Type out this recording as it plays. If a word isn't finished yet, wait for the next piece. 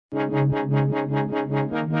இந்த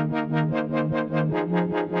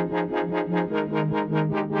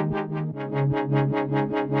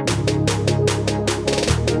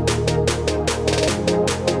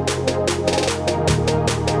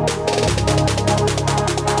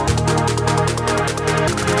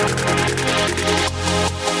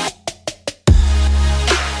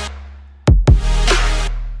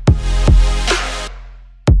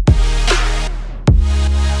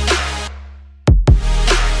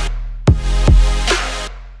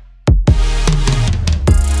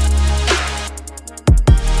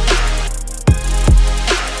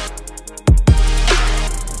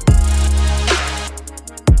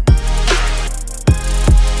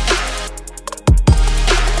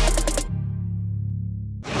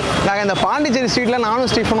பாண்டிச்சேரி ஸ்ட்ரீட்டில் நானும்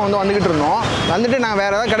ஸ்டீஃபனும் வந்துகிட்டு இருந்தோம். வந்துட்டு நான்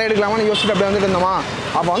வேறு ஏதாவது கடை எடுக்கலாமான்னு யோசிச்சுட்டு அப்படியே வந்துட்டு இருந்தோமா.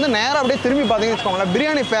 அப்போ வந்து நேராக அப்படியே திரும்பி பார்த்தீங்கன்னு வச்சுக்கோங்களேன்,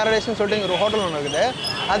 பிரியாணி பேரடைஸ்னு சொல்லிட்டு ஒரு ஹோட்டல் ஒன்று இருக்குது.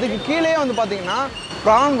 அதுக்கு கீழே வந்து பார்த்தீங்கன்னா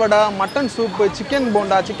ப்ரான் வடை, mutton soup, chicken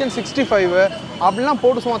bonda, chicken 65 அப்படிலாம்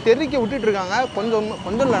போட்டு சும்மா தெறிக்க விட்டுட்டு இருக்காங்க. கொஞ்சம்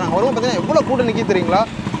இல்லை, நாங்கள் வருவோம் பார்த்தீங்கன்னா எவ்வளோ கூட்டம் நிற்கி தெரியுங்களா,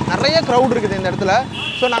 நிறைய க்ரௌட் இருக்குது இந்த இடத்துல.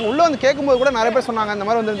 ஸோ நாங்கள் உள்ளே வந்து கேட்கும்போது கூட நிறைய பேர் சொன்னாங்க இந்த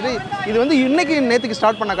மாதிரி வந்துட்டு இது வந்து நேற்றுக்கு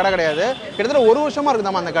ஸ்டார்ட் பண்ண கடை கிடையாது, கிட்டத்தட்ட ஒரு வருஷமாக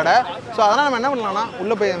இருக்குதாம்மா அந்த கடை. ஸோ அதனால் நம்ம என்ன பண்ணலாம்னா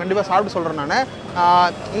உள்ளே போய் கண்டிப்பாக சாப்பிட்டு சொல்கிறேன் நான்.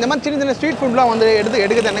 இந்த மாதிரி சின்ன சின்ன ஸ்ட்ரீட் ஃபுட்லாம் வந்து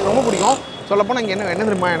எடுக்கிறது எனக்கு ரொம்ப பிடிக்கும். சொல்லப்போனால் இங்கே என்ன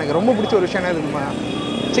தெரியுமா, எனக்கு ரொம்ப பிடிச்ச ஒரு விஷயம் என்ன தெரியுமா,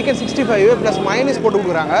 சிக்கன் 65 ப்ளஸ் மைனஸ் போட்டு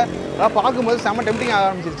கொடுக்குறாங்க. அதெல்லாம் பார்க்கும்போது செம்ம டெம்டிங்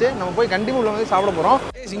ஆரம்பிச்சிருச்சு. நம்ம போய் கண்டிப்பாக உள்ள வந்து சாப்பிட போகிறோம்.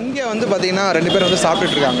 இங்கே வந்து பார்த்தீங்கன்னா 2 பேர் வந்து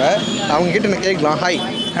சாப்பிட்டுட்டு இருக்காங்க. அவங்க கிட்ட நான் கேட்கலாம். ஹாய்.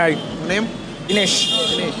 ஹாய். நேம்? தினேஷ்.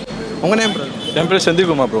 உங்கள் நேம் ப்ரோ? என் பேர்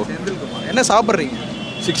செந்தில்குமார் ப்ரோ. செந்தில்குமார். என்ன சாப்பிட்றீங்க?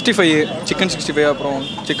 65 சிக்கன் 65 அப்புறம்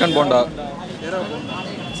சிக்கன் போண்டா.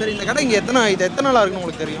 சரி, இந்த கடை இங்கே எத்தனை நாளாக இருக்குன்னு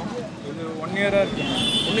உங்களுக்கு தெரியும்? இது 1 இயராக இருக்கு.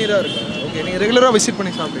 1 இயராக இருக்கு. ஓகே, நீங்கள் ரெகுலராக விசிட்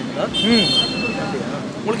பண்ணி சாப்பிடுவீங்களா?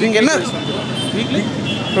 உங்களுக்கு இங்கே என்ன வீக்லி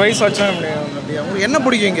ட்வைஸ் வச்சா முடியும். அப்படியா? உங்களுக்கு என்ன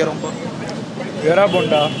பிடிக்கும் இங்கே ரொம்ப? எறா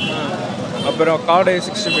போண்டா, அப்புறம் காடை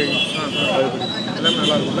 65 எல்லாமே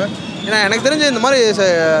நல்லா இருக்கும்ல. ஏன்னா எனக்கு தெரிஞ்ச இந்த மாதிரி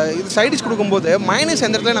இது சைடிஷ் கொடுக்கும்போது மைனஸ்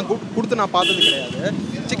எந்த இடத்துல நான் கொடுத்து நான் பார்த்தது கிடையாது.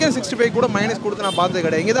 சிக்கன் 65 கூட மைனஸ் கொடுத்து நான் பார்த்தது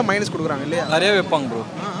கிடையாது. இங்கே தான் மைனஸ் கொடுக்குறாங்க இல்லையா? நிறைய வைப்பாங்க ப்ரோ.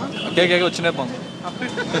 கேட்க வச்சுனே இருப்பாங்க.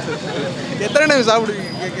 எத்தனை டைம்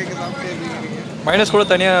சாப்பிடுவீங்க? கேட்க சாப்பிட்டு மைனஸ் கூட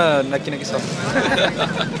தனியாக நக்கி சாப்பிடுவேன்.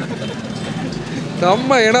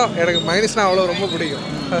 நம்ம இடம் எனக்கு மைனஸ்னால் அவ்வளோ ரொம்ப பிடிக்கும்.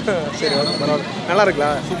 சரி, பரவாயில்ல. நல்லா இருக்குங்களா?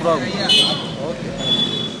 சூப்பராக இருக்கும். ஓகே.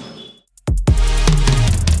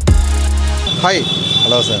 ஹாய்.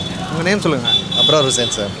 Hello sir. உங்கள் நேம் சொல்லுங்கள். Abrar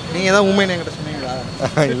Hussein sir. நீங்கள் தான் உண்மை என்கிட்ட சொன்னீங்களா?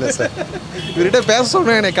 இல்லை சார். இவர்கிட்ட பேச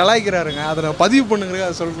சொன்னால் என்னை கலாய்க்கிறாருங்க. அதை நான் பதிவு பண்ணுங்கிறது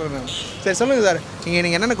அதை சொல்கிறேன் நான். சரி சொல்லுங்கள் சார்,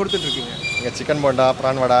 நீங்கள் என்னென்ன கொடுத்துட்ருக்கீங்க? இங்கே சிக்கன் போண்டா,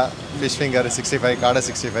 ப்ரான் வடா, ஃபிஷ் ஃபிங்கர் 65, காடை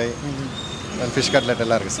 65, ஃபிஷ் கட்லெட்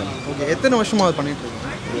எல்லாம் இருக்குது சார். ஓகே, எத்தனை வருஷமாக அது பண்ணிகிட்ருக்கீங்க?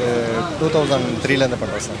 2003லேருந்து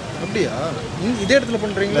பண்ணுறோம் சார். அப்படியா? இதே இடத்துல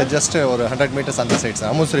பண்ணுறீங்களா? ஜஸ்ட் ஒரு 100 மீட்டர்ஸ் அந்த சைட்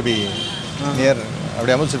சார். அமுல்சுரபி நியர்,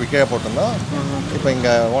 அப்படியே அமுல்சுரபி கீழே போட்டிருந்தோம். இப்போ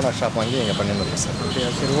இங்கே ஓனர் ஷாப் வாங்கி இங்கே பண்ணியிருந்தோம் சார். அப்படியா?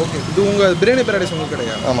 சரி, ஓகே. இது உங்கள் பிரியாணி பேரடைஸ் உங்களுக்கு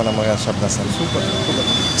கிடையாது? ஆமாம், நம்ம ஷாப் தான் சார். Super super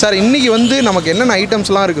sir. இன்றைக்கி வந்து நமக்கு என்னென்ன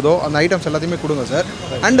ஐட்டம்ஸ்லாம் இருக்குதோ அந்த ஐட்டம்ஸ் எல்லாத்தையுமே கொடுங்க சார்.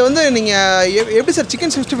 அண்ட் வந்து நீங்கள் எப்படி சார்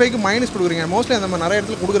சிக்கன் 65க்கு மைனஸ் கொடுக்குறீங்க? மோஸ்ட்லி அந்த மாதிரி நிறைய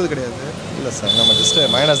இடத்துல கொடுக்குறது கிடையாது. இல்லை சார், நம்ம ஜஸ்ட்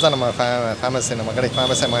மைனஸ் தான் நம்ம ஃபேமஸ். நம்ம கடைக்கு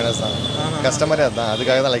ஃபேமஸே மைனஸ் தான். கஸ்டமரே அதுதான்,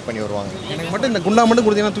 அதுக்காக தான் லைக் பண்ணி வருவாங்க. எனக்கு மட்டும் இந்த குண்டா மட்டும்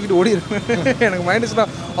கொடுத்தீங்கன்னா தூக்கிட்டு ஓடிடுவேன். எனக்கு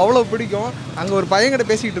மைனஸ்னால் அவ்வளோ பிடிக்கும். அங்கே ஒரு பையன்கிட்ட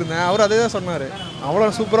பேசிக்கிட்டு இருந்தேன், அவர் அதே தான் சொன்னார். அவ்வளோ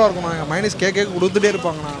சூப்பராக இருக்கும், நாங்கள் மைனஸ் கேட்க கொடுத்துட்டே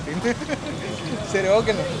இருப்பாங்கண்ணா அப்படின்னு. சரி,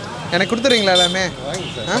 ஓகேண்ணா. எனக்கு கொடுத்துறீங்களா எல்லாமே?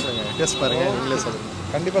 எஸ், பாருங்கள், நீங்களே சொல்லுங்கள்.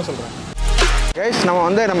 கண்டிப்பாக சொல்கிறேன். கைஸ், நம்ம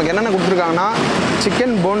வந்து நமக்கு என்னென்ன கொடுத்துருக்காங்கன்னா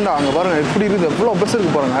சிக்கன் போண்டா. அங்கே பாருங்கள் எப்படி இருக்குது, எவ்வளோ பெருசு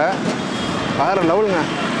இருக்குது பாருங்க, வேறு லெவலுங்க.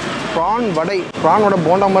 ப்ரான் வடை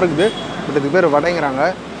போண்டா மாதிரி இருக்குது, பட் இதுக்கு பேர் வடைங்கிறாங்க.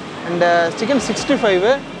 And chicken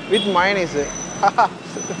 65 with மயனீஸு.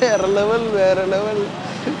 வேறு லெவல்.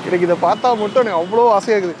 எனக்கு இதை பார்த்தா மட்டும் எனக்கு அவ்வளோ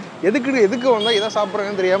ஆசையாக இருக்குது. எதுக்கு வந்தால் இதை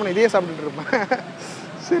சாப்பிட்றேன்னு தெரியாமல் நான் இதையே சாப்பிட்டுட்டு இருப்பேன்.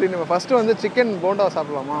 சரி, நம்ம ஃபஸ்ட்டு வந்து சிக்கன் போண்டா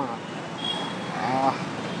சாப்பிடலாமா?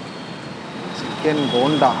 சிக்கன்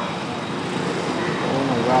போண்டா.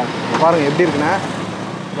 பாருங்கள் எப்படி இருக்குண்ணே,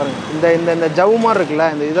 பாருங்கள். இந்த ஜவு மாதிரி இருக்குல்ல,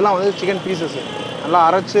 இதெல்லாம் வந்து சிக்கன் பீசஸ் நல்லா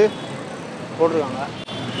அரைச்சி போட்டிருக்காங்க.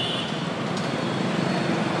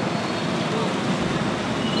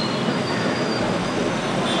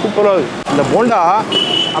 சூப்பராக இருக்குது இந்த போண்டா.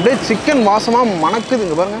 அப்படியே சிக்கன் வாசமாக மணக்குது.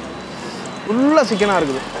 இங்கே பாருங்கள், ஃபுல்லாக சிக்கனாக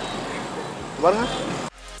இருக்குது பாருங்கள்.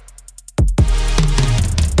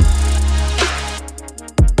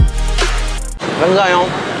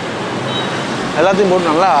 வெங்காயம் எல்லாத்தையும்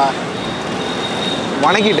போட்டு நல்லா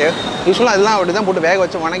வணக்கிட்டு, யூஸ்வலாக இதெல்லாம் அப்படி தான் போட்டு வேக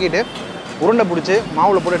வச்சு வணக்கிட்டு உருண்டை பிடிச்சி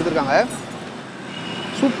மாவில் போட்டு எடுத்துருக்காங்க.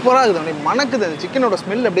 சூப்பராக இருக்குது, அப்படியே மணக்குது. அந்த சிக்கனோட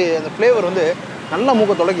ஸ்மெல் அப்படியே அந்த ஃப்ளேவர் வந்து நல்லா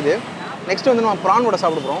மூக்க தொலைக்குது. நெக்ஸ்ட் வந்து நம்ம ப்ரான் வடை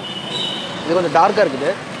சாப்பிட போகிறோம். இது கொஞ்சம் டார்க்காக இருக்குது,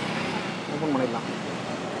 ஓப்பன் பண்ணிடலாம்.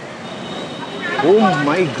 ஓ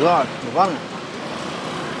மை காட் பாருங்க,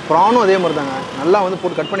 ப்ரானும் அதே மாதிரி தாங்க, நல்லா வந்து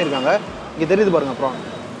போட்டு கட் பண்ணியிருக்காங்க. இங்கே தெரியுது பாருங்கள் ப்ரான்,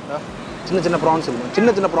 சின்ன சின்ன ப்ரான்ஸ் இருக்குது, சின்ன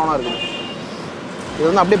சின்ன ப்ரானாக இருக்குது. இது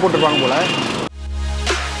வந்து அப்படியே போட்டுருப்பாங்க போல்.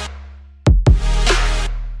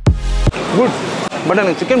 குட், பட்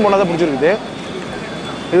எனக்கு சிக்கன் போண்டா தான் பிடிச்சிருக்குது.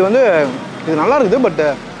 இது வந்து இது நல்லா இருக்குது, பட்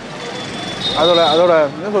அதோட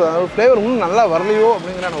என்ன சொல்கிறது, அதோட ஃப்ளேவர் இன்னும் நல்லா வரலையோ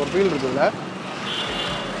அப்படிங்கிற ஒரு ஃபீல் இருக்குதுல்ல.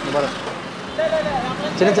 பாருங்க,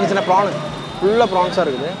 சின்ன சின்ன சின்ன ப்ரான், ஃபுல்லாக ப்ரான்ஸாக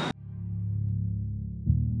இருக்குது.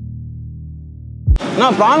 அண்ணா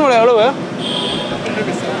ப்ரான் விலை எவ்வளவு?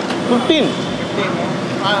 15.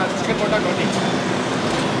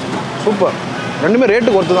 சூப்பர், ரெண்டுமே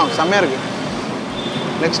ரேட்டுக்கு ஒர்த்து தான், செம்மையாக இருக்குது.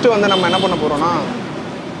 நெக்ஸ்ட்டு வந்து நம்ம என்ன பண்ண போகிறோம்னா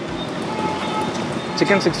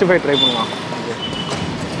சிக்கன் 65 ட்ரை பண்ணலாம்.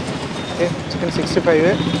 ஓகே, சிக்கன்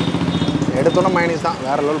 65 எடுத்தோன்னா மைனஸ் தான்,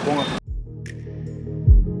 வேறு லெவல் போங்க.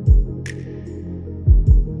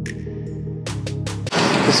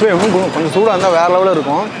 கொஞ்சம் சூடாக இருந்தால் வேறு லெவலில்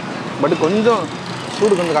இருக்கும், பட் கொஞ்சம்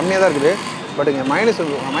சூடு கொஞ்சம் கம்மியாக தான் இருக்குது. பட் இங்கே மைனஸ்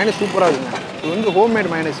சூப்பராக இருக்குங்க. இது வந்து ஹோம்மேட்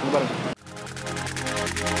மைனஸ் பாருங்க.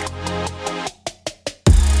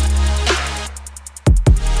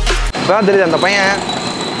 இப்போதான் தெரியுது அந்த பையன்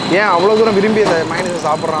ஏன் அவ்வளோ தூரம் விரும்பி அந்த மைனஸை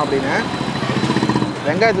சாப்பிட்றான் அப்படின்னு.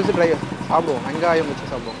 வெங்காயத்தை வச்சு சாப்பிடுவோம், வெங்காயம்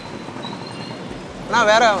வச்சு சாப்பிடுவோம். ஆனால்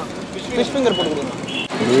வேறு ஃபிஷ் ஃபிங்கர் போட்டு கொடுங்க.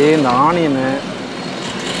 இந்த ஆனியனு,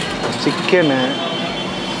 சிக்கனு,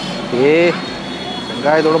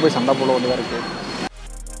 வெங்காயத்தோடு போய் சண்டை போட வேண்டியதாக இருக்குது.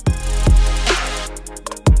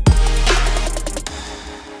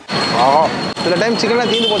 சில டைம்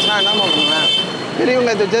சிக்கன்லாம் தீர்ந்து போச்சுன்னா என்ன பண்ணுவேன், பெரிய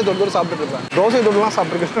வெங்காயத்தை வச்சே தொட்டு சாப்பிட்டுட்டு இருப்பேன். தோசை தொட்டுலாம்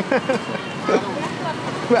சாப்பிட்ருக்கேன்,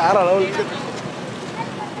 வேற லெவல்.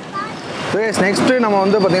 நெக்ஸ்ட்டு நம்ம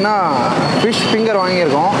வந்து பார்த்திங்கன்னா ஃபிஷ் ஃபிங்கர்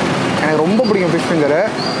வாங்கியிருக்கோம். எனக்கு ரொம்ப பிடிக்கும் ஃபிஷ் ஃபிங்கரு.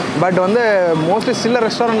 பட் வந்து மோஸ்ட்லி சில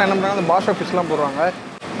ரெஸ்டாரண்ட் என்ன பண்ணுறாங்க, அந்த பாஷா ஃபிஷ்லாம் போடுறாங்க.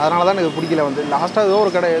 அதனால தான் எனக்கு பிடிக்கல. வந்து லாஸ்ட்டாக ஏதோ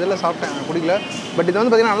ஒரு கடை இதில் சாப்பிட்டேன், எனக்கு பிடிக்கல. பட் இது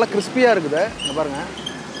வந்து பார்த்திங்கன்னா நல்லா கிறிஸ்பியாக இருக்குது. இங்கே பாருங்கள்,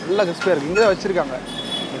 நல்லா கிறிஸ்பியாக இருக்குது. இங்கே தான் வச்சுருக்காங்க,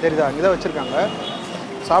 இங்கே தெரியுதா, இங்கே தான் வச்சுருக்காங்க.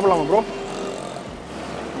 சாப்பிடலாமா ப்ரோ?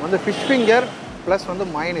 வந்து ஃபிஷ் ஃபிங்கர் ப்ளஸ் வந்து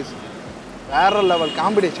மைனஸ், வேறு லெவல்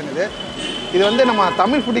காம்பினேஷன் இது. இது வந்து நம்ம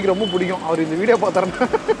தமிழ் ஃபுட்டுக்கு ரொம்ப பிடிக்கும். அவர் இந்த வீடியோ பார்த்தாருன்னா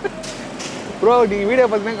ப்ரோ, நீங்கள் வீடியோ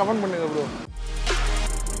பார்த்தீங்கன்னா கமெண்ட் பண்ணுங்க ப்ரோ.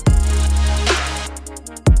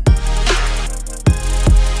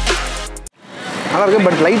 நல்லா இருக்குது,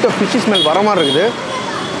 பட் லைட்டாக ஃபிஷ் ஸ்மெல் வர மாதிரி இருக்குது.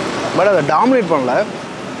 பட் அதை டாமினேட் பண்ணல,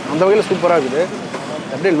 அந்த வகையில் சூப்பராக இருக்குது.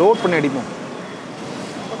 அப்படியே லோட் பண்ணி அடிப்போம்.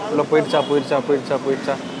 உள்ள போயிடுச்சா போயிடுச்சா போயிடுச்சா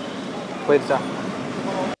போயிடுச்சா போயிடுச்சா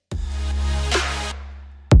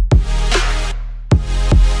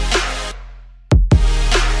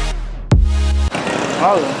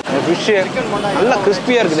ஃபிஷ்ஷு நல்லா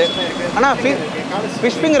கிறிஸ்பியாக இருக்குது. ஆனால்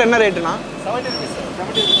ஃபிஷ் ஃபிங்கர் என்ன ரேட்டுண்ணா?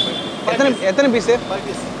 எத்தனை பீஸு?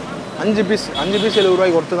 5 பீஸ் 70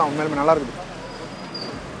 ரூபாய்க்கு ஒருத்து தான். உண்மையிலுமே நல்லா இருக்குது.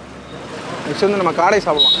 நெக்ஸ்ட் வந்து நம்ம காடை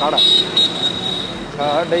சாப்பிடுவோம். காடை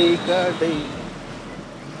காடை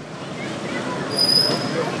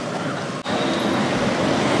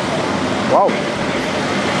வாவ்,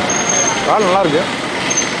 காடை நல்லா இருக்கு,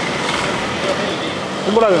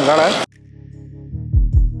 சூப்பராக இருக்குங்க காடை.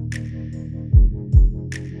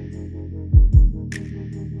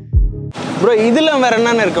 ப்ரோ இதில் வேறு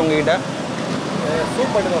என்னென்ன இருக்குது உங்ககிட்ட?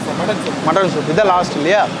 சூப் மட்டும் சார், மட்டன் சூப் இதான் லாஸ்ட்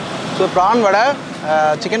இல்லையா? ஸோ ப்ரான் வடை,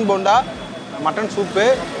 சிக்கன் போண்டா, மட்டன் சூப்பு,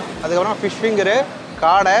 அதுக்கப்புறம் ஃபிஷ் ஃபிங்கரு,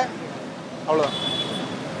 காடை, அவ்வளோதான்.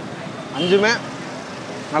 5மே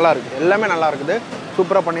நல்லா இருக்குது, எல்லாமே நல்லா இருக்குது,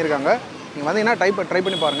 சூப்பராக பண்ணியிருக்காங்க. நீங்கள் வந்தீங்கன்னா ட்ரை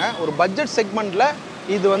பண்ணி பாருங்கள். ஒரு பட்ஜெட் செக்மெண்ட்டில்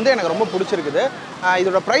இது வந்து எனக்கு ரொம்ப பிடிச்சிருக்குது.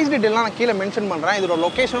 இதோட ப்ரைஸ் டீட்டெயிலாம் நான் கீழே மென்ஷன் பண்ணுறேன். இதோட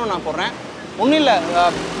லொக்கேஷனும் நான் போடுறேன். ஒன்றும் இல்லை,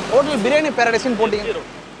 ஹோட்டல் பிரியாணி பேரடைஸ்ன்னு போட்டிங்க.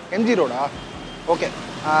 எம்ஜி ரோடா? ஓகே,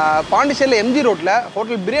 பாண்டிச்சேரியில் எம்ஜி ரோட்டில்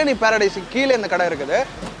ஹோட்டல் பிரியாணி பேரடைஸுக்கு கீழே இந்த கடை இருக்குது.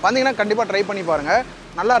 வந்தீங்கன்னா கண்டிப்பாக ட்ரை பண்ணி பாருங்கள்,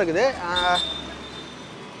 நல்லா இருக்குது.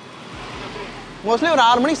 மோஸ்ட்லி ஒரு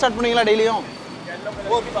 6 மணிக்கு ஸ்டார்ட் பண்ணுவீங்களா டெய்லியும்?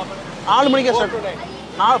 4 மணிக்கே ஸ்டார்ட்,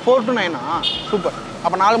 4 to 9. சூப்பர்.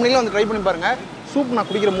 அப்போ 4 மணிக்கெலாம் வந்து ட்ரை பண்ணி பாருங்கள். சூப் நான்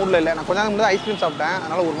குடிக்கிற மூடில் இல்லை, நான் கொஞ்ச நேரம் முன்னாடி ஐஸ்கிரீம் சாப்பிட்டேன்,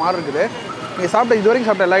 அதனால் ஒரு மாதிரி இருக்குது. நீங்கள் சாப்பிட்ட இது வரைக்கும்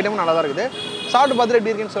சாப்பிட்ட எல்லா ஐட்டமும் நல்லா தான் இருக்குது. சாப்பிட்டு பார்த்துட்டு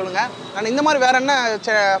எப்படி இருக்குன்னு சொல்லுங்கள். நான் இந்த மாதிரி வேறு என்ன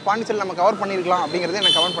பாண்டிச்சேரியில் நம்ம கவர் பண்ணியிருக்கலாம் அப்படிங்கிறத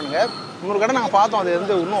எனக்கு கமெண்ட் பண்ணுங்கள். இன்னொரு கடை நாங்கள் பார்த்தோம், அது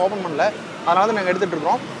வந்து இன்னும் ஓப்பன் பண்ணல, அதனால தான் நாங்கள் எடுத்துகிட்டு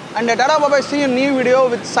இருக்கோம். And Tata பாபாய், see you new video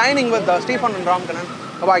with signing with Stephen and Ramkannan.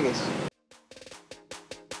 Bye guys.